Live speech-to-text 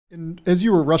And as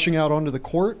you were rushing out onto the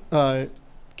court,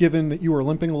 given that you were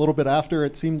limping a little bit after,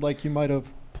 it seemed like you might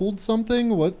have pulled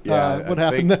something. What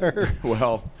happened there?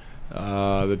 Well,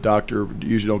 the doctor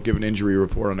usually don't give an injury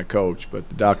report on a coach, but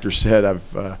the doctor said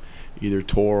I've either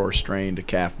tore or strained a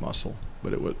calf muscle.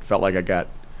 But it felt like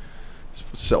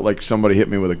felt like somebody hit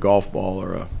me with a golf ball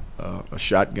or a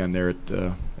shotgun there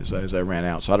as I ran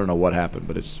out. So I don't know what happened,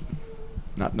 but it's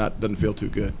doesn't feel too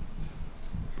good.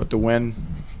 But the win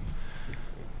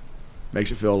makes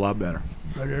it feel a lot better.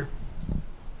 Right here.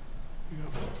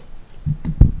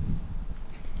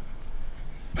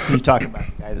 You talk about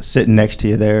the guy that's sitting next to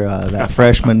you there. That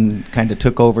freshman kind of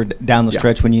took over down the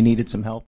stretch when you needed some help.